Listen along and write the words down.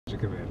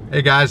Welcome in.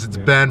 Hey guys, it's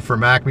Ben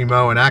from ACME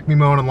Mowing, ACME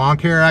Mowing and Lawn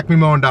Care,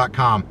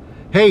 acmemowing.com.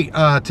 Hey,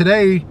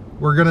 today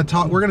we're gonna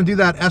do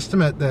that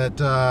estimate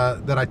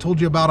that I told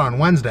you about on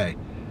Wednesday,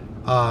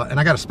 and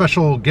I got a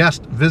special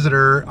guest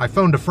visitor. I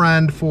phoned a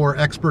friend for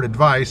expert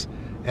advice,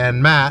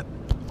 and Matt,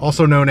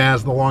 also known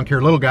as the Lawn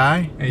Care Little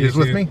Guy, is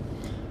with me,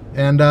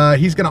 and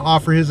he's gonna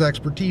offer his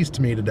expertise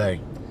to me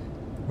today.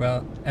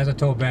 Well, as I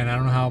told Ben, I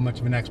don't know how much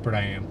of an expert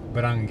I am,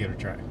 but I'm gonna give it a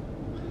try.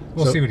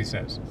 We'll see what he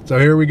says. So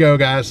here we go,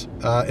 guys.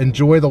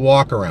 Enjoy the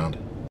walk around.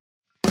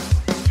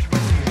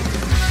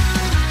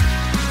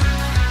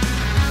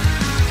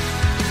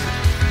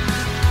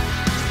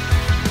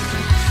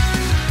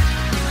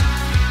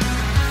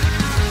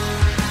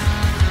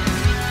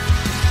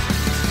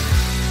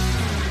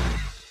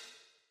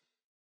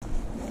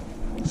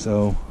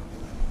 So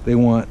they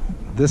want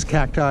this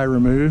cacti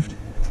removed,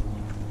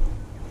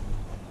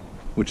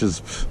 which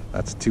is,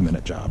 that's a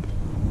 2-minute job.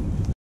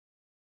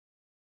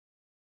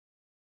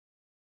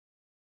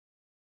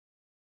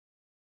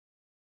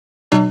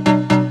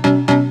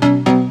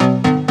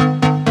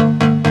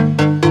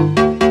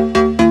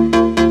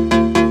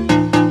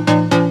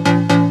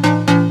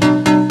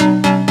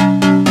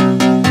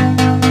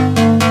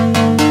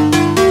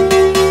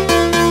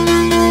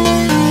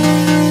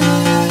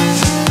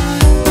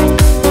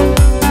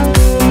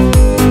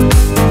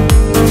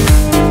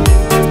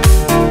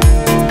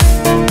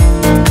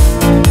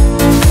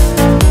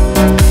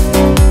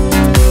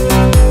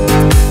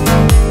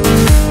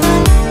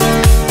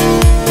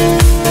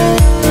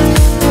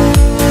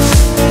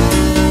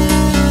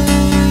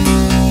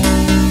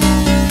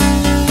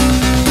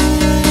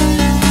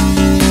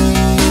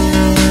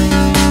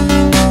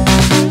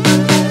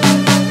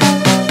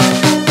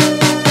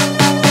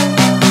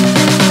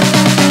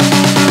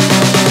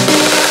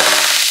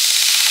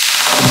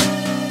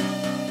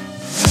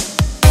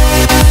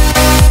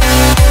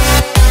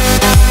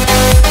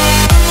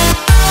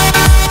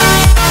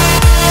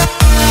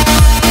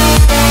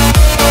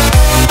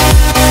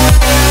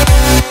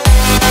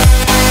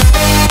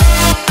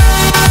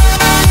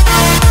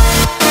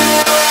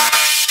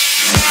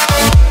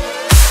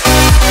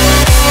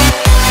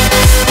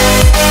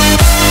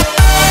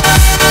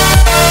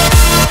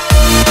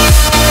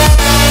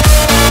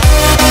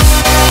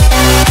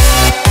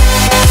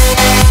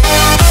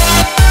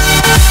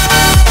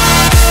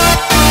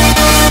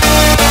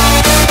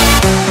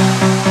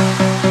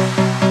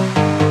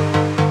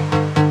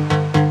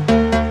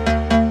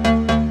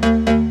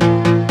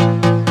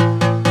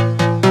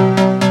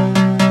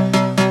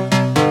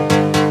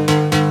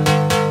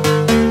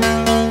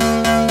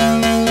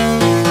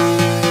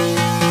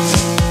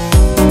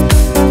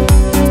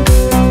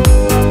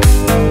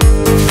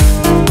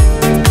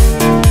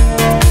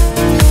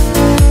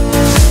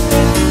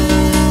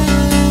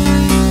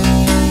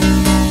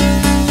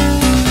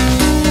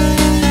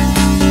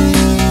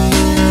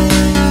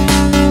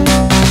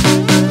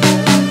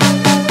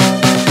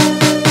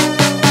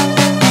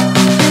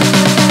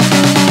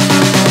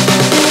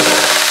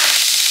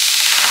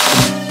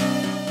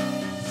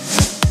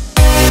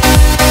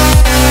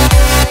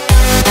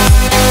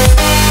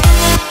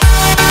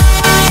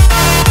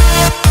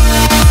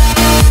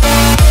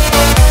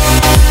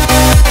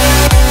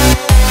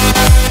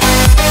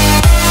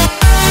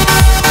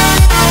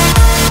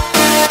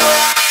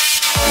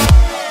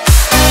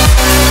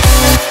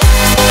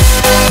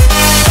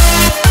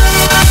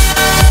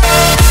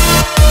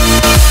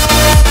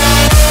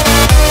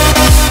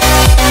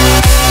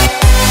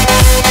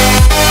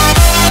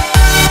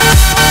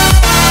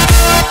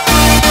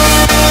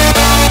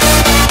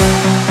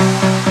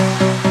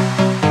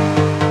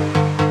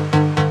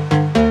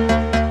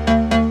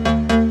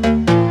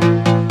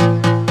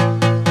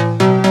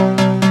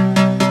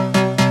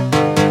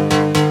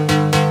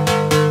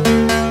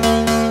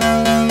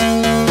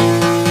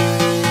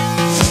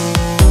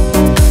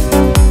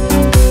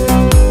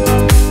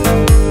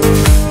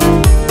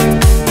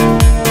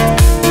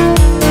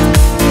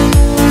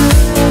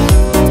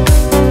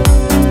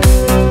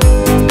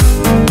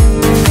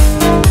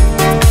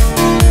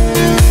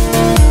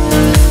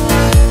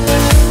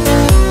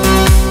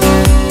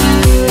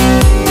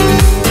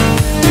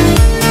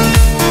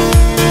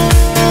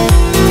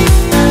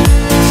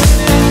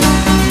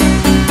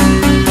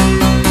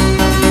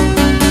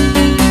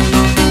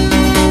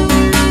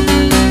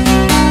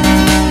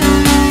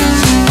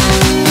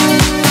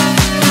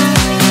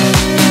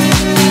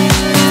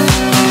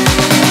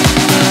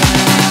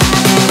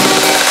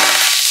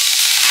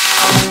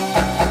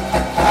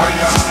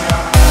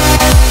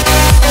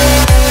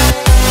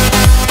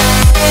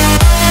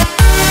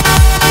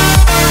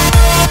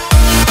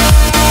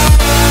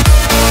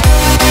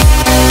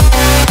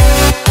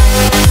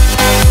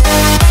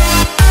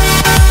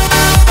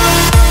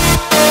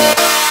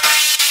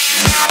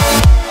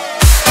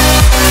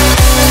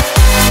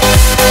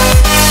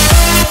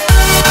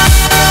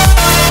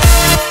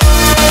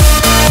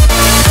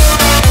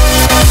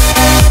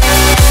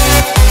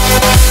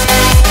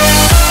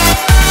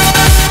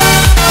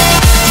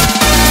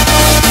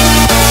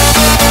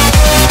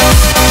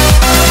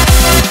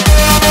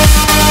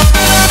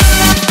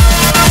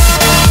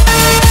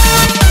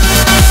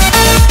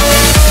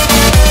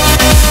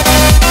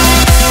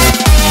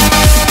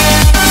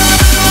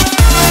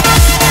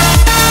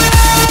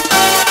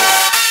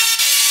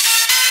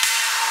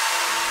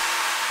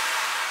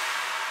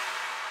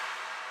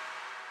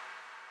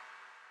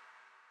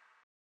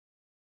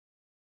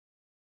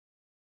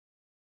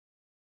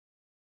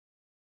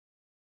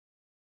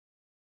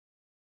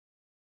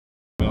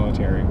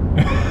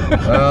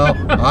 Well,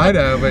 I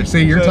know, but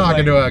see, you're So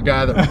talking like, to a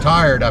guy that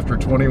retired after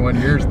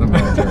 21 years in the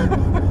military.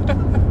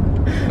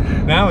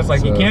 Now it's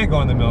like So, you can't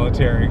go in the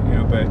military, you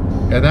know, but...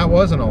 And that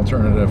was an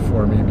alternative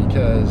for me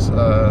because,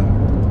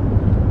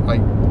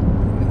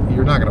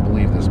 you're not going to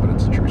believe this, but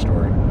it's a true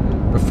story.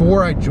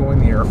 Before I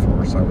joined the Air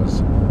Force, I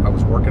was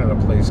working at a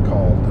place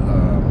called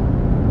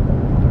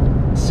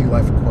Sea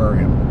Life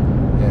Aquarium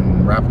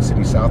in Rapid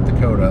City, South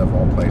Dakota, of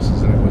all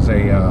places, and it was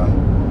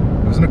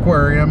an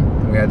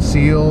aquarium. We had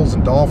seals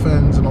and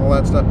dolphins and all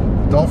that stuff.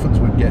 The dolphins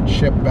would get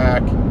shipped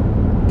back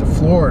to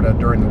Florida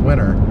during the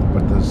winter,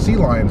 but the sea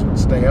lions would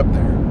stay up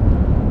there.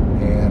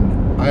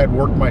 And I had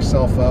worked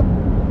myself up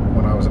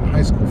when I was in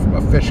high school from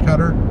a fish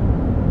cutter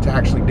to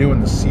actually doing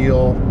the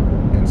seal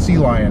and sea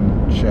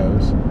lion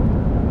shows.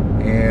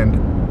 And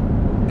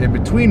in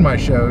between my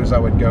shows, I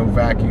would go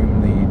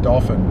vacuum the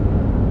dolphin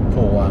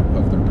pool out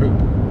of their poop.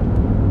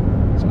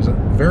 So it was a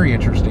very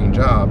interesting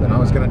job, and I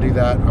was going to do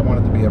that. I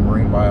wanted to be a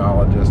marine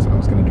biologist, and I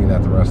was going to do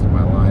that the rest of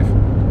my life.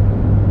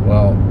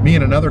 Well, me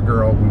and another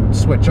girl, we would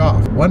switch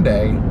off. One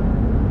day,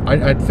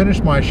 I'd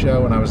finished my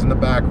show, and I was in the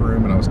back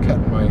room, and I was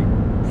cutting my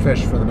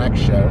fish for the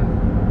next show,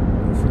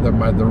 for the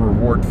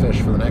reward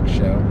fish for the next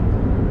show.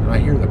 And I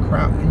hear the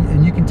crowd,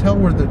 and you can tell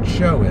where the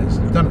show is.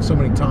 You've done it so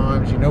many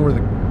times. You know where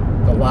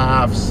the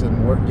laughs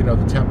and where, you know,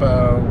 the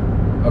tempo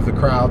of the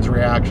crowd's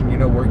reaction. You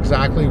know where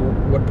exactly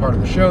what part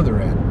of the show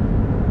they're in.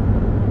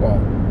 Well,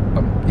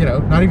 I'm, you know,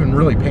 not even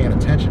really paying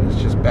attention.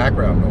 It's just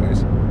background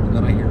noise. And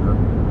then I hear her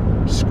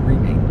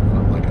screaming, and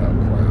I'm like, oh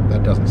crap,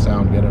 that doesn't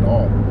sound good at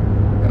all.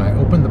 And I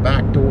opened the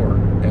back door,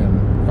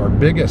 and our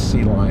biggest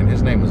sea lion,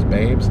 his name was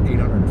Babes,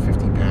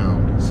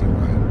 850-pound sea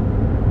lion.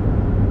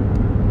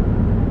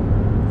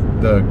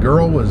 The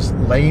girl was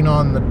laying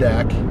on the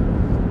deck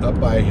up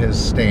by his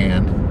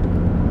stand.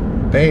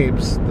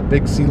 Babes, the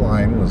big sea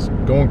lion, was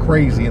going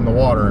crazy in the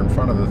water in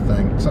front of the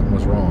thing. Something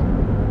was wrong,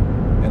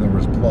 and there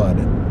was blood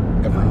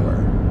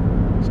everywhere.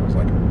 So I was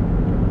like,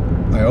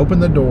 I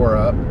opened the door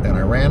up, and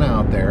I ran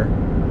out there,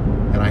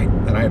 and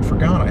I had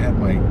forgot I had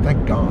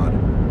thank God,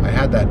 I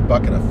had that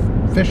bucket of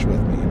fish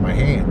with me in my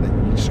hand that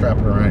you strap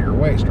it around your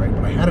waist, right?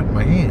 But I had it in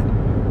my hand.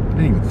 I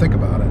didn't even think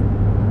about it.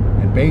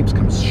 And Babes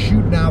comes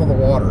shooting out of the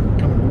water,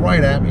 coming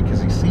right at me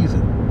because he sees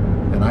it.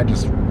 And I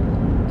just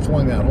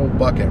flung that whole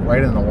bucket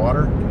right in the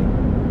water,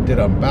 and he did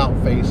a about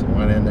face and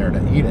went in there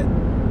to eat it.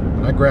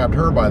 And I grabbed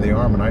her by the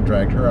arm and I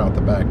dragged her out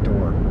the back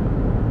door.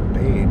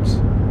 Babes,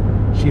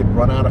 she had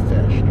run out of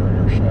fish during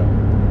her show,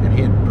 and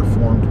he had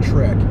performed a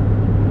trick,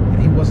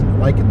 and he wasn't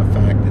liking the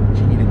fact that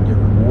he didn't get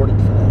rewarded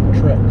for that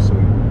trick. So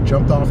he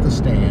jumped off the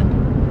stand,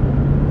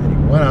 and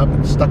he went up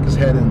and stuck his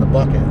head in the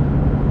bucket.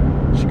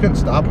 She couldn't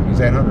stop him. He's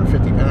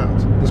 850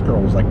 pounds. This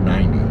girl was like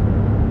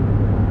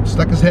 90.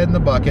 Stuck his head in the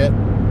bucket,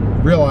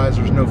 realized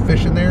there's no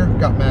fish in there,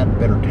 got mad and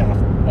bit her calf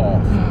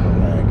off her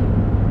leg.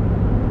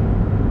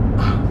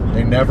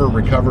 They never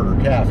recovered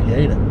her calf. He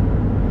ate it.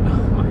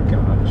 Oh my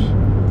gosh.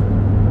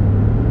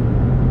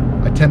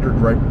 I tendered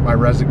my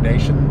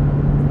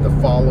resignation the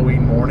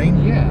following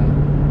morning. Yeah.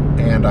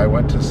 And I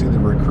went to see the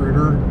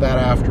recruiter that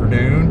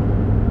afternoon,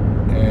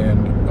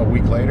 and a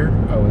week later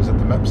I was at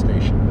the MEP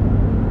station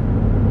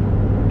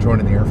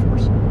joining the Air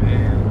Force.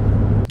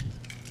 Man.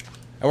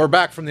 And we're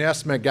back from the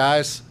estimate,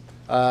 guys.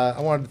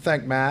 I wanted to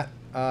thank Matt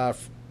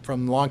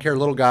from Lawn Care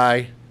Little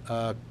Guy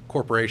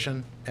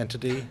Corporation,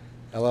 Entity,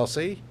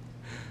 LLC.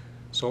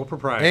 Sole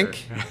proprietor.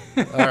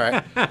 Inc. All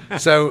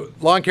right. So,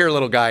 Lawn Care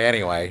Little Guy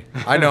anyway.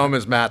 I know him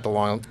as Matt, the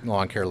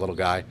Lawn Care Little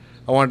Guy.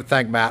 I wanted to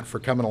thank Matt for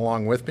coming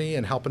along with me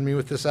and helping me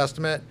with this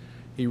estimate.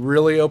 He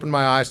really opened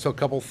my eyes to a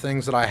couple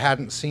things that I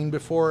hadn't seen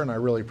before, and I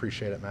really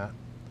appreciate it, Matt.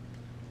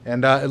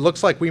 And it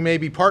looks like we may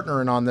be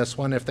partnering on this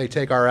one if they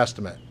take our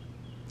estimate.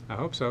 I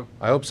hope so.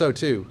 I hope so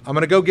too. I'm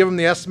going to go give them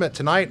the estimate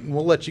tonight, and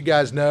we'll let you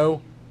guys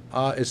know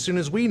as soon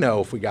as we know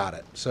if we got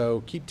it.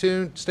 So keep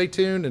tuned, stay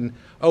tuned, and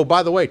oh,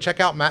 by the way, check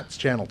out Matt's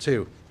channel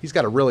too. He's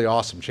got a really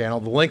awesome channel.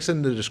 The link's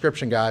in the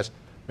description, guys.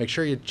 Make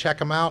sure you check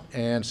him out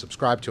and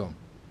subscribe to him,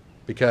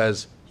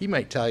 because he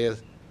might tell you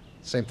the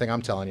same thing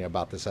I'm telling you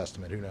about this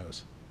estimate. Who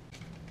knows?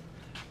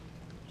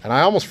 And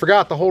I almost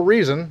forgot the whole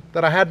reason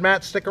that I had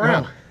Matt stick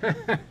around. Oh.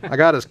 I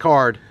got his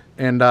card,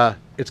 and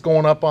it's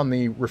going up on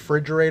the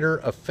refrigerator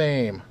of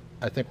fame.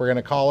 I think we're going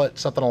to call it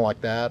something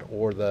like that,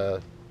 or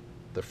the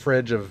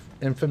fridge of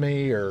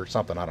infamy or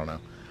something. I don't know.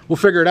 We'll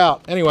figure it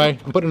out. Anyway,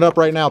 I'm putting it up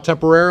right now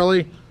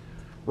temporarily,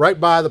 right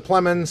by the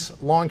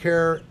Plemons Lawn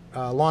Care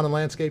Lawn and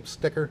Landscape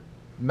sticker.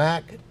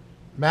 Matt,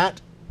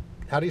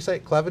 how do you say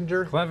it?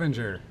 Clevenger?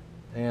 Clevenger.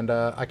 And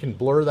I can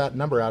blur that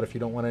number out if you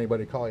don't want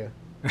anybody to call you.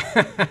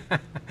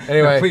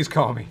 Anyway, please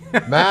call me.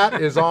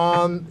 Matt is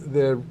on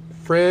the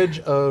fridge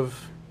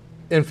of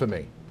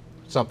infamy.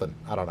 Something.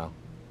 I don't know.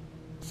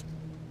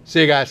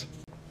 See you guys.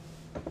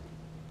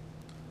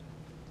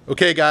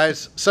 Okay,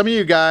 guys. Some of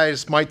you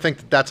guys might think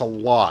that that's a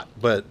lot,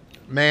 but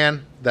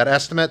man, that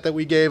estimate that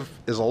we gave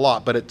is a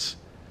lot, but it's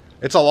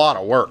a lot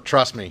of work.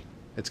 Trust me.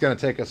 It's going to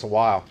take us a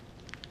while.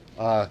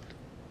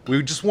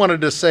 We just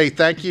wanted to say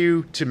thank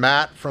you to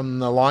Matt from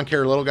the Lawn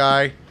Care Little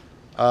Guy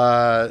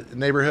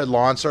neighborhood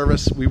lawn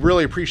service. We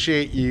really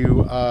appreciate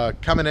you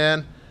coming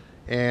in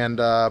and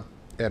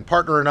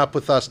partnering up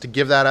with us to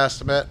give that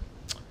estimate.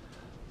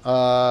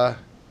 The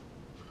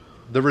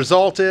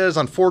result is,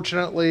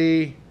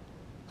 unfortunately,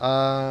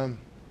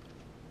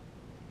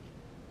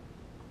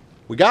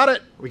 we got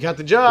it. We got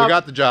the job. We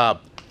got the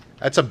job.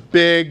 That's a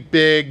big,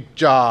 big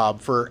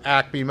job for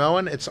ACME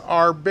Mowing. It's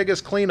our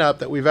biggest cleanup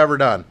that we've ever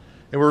done,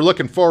 and we're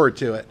looking forward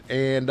to it.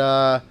 And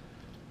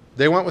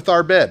they went with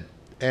our bid,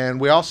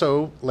 and we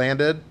also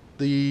landed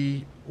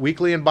the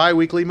weekly and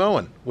bi-weekly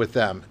mowing with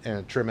them,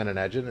 and trimming and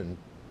edging and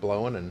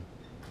blowing and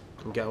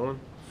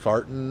going,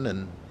 farting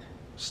and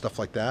stuff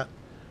like that.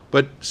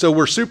 But so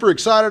we're super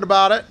excited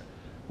about it.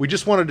 We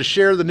just wanted to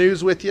share the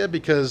news with you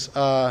because,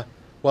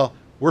 well,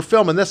 we're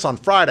filming this on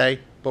Friday,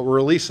 but we're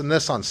releasing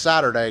this on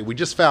Saturday. We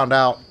just found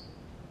out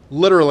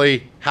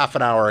literally half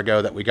an hour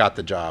ago that we got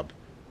the job.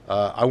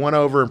 I went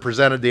over and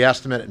presented the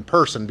estimate in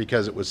person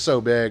because it was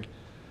so big,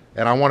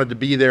 and I wanted to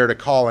be there to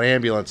call an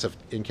ambulance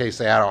in case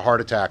they had a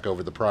heart attack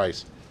over the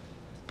price.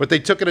 But they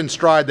took it in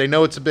stride. They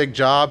know it's a big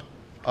job.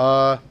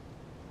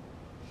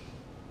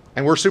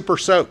 And we're super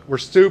stoked. We're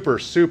super,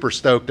 super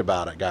stoked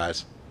about it,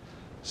 guys.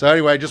 So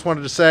anyway, I just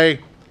wanted to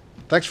say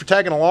thanks for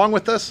tagging along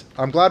with us.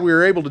 I'm glad we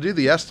were able to do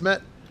the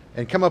estimate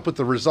and come up with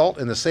the result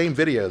in the same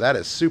video. That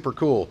is super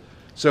cool.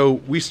 So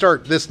we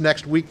start this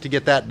next week to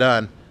get that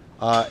done,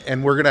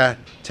 and we're gonna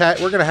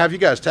have you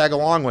guys tag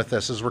along with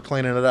us as we're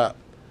cleaning it up.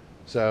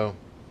 So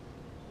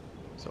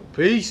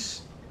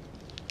peace.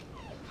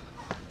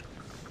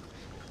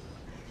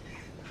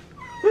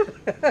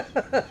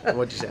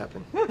 What just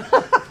happened?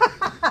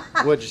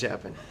 What just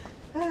happened?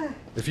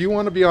 if you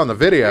want to be on the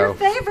video, your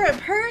favorite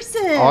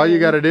person, all you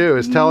got to do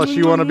is tell us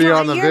you want to be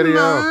on the your video.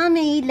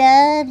 Mommy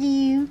loves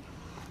you.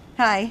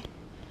 Hi.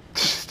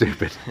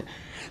 Stupid.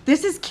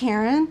 This is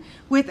Karen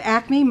with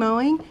ACME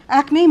Mowing.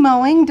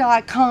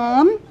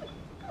 ACMEmowing.com.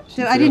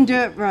 I didn't do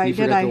it right,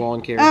 did I? The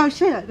lawn care. Oh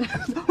shit.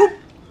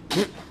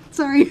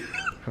 Sorry.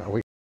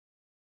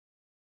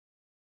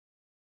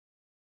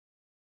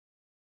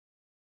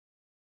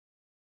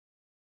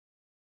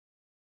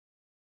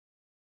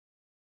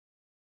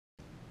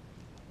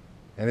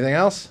 Anything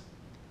else?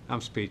 I'm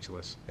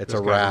speechless. It's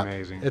This a guy's wrap.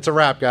 Amazing. It's a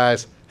wrap,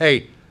 guys.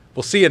 Hey,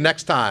 we'll see you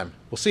next time.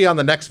 We'll see you on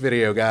the next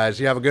video, guys.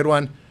 You have a good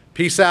one.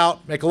 Peace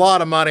out. Make a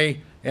lot of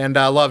money, and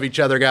love each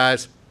other,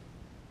 guys.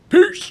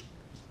 Peace.